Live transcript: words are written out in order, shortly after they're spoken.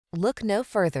Look no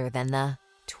further than the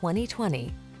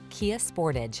 2020 Kia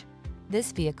Sportage.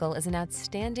 This vehicle is an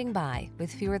outstanding buy with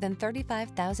fewer than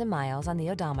 35,000 miles on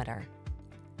the odometer.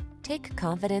 Take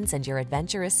confidence and your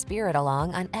adventurous spirit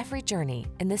along on every journey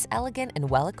in this elegant and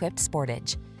well-equipped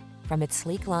Sportage. From its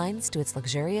sleek lines to its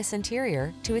luxurious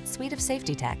interior to its suite of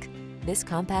safety tech, this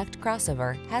compact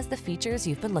crossover has the features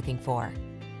you've been looking for.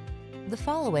 The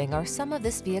following are some of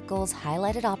this vehicle's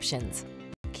highlighted options: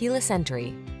 keyless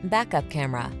entry, backup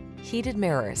camera, heated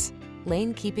mirrors,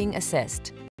 lane keeping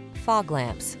assist, fog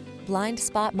lamps, blind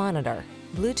spot monitor,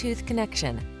 Bluetooth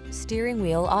connection, steering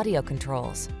wheel audio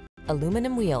controls,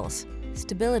 aluminum wheels,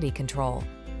 stability control.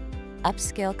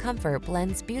 Upscale comfort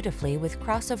blends beautifully with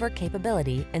crossover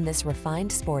capability in this refined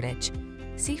Sportage.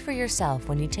 See for yourself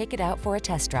when you take it out for a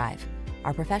test drive.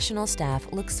 Our professional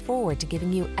staff looks forward to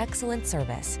giving you excellent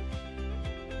service.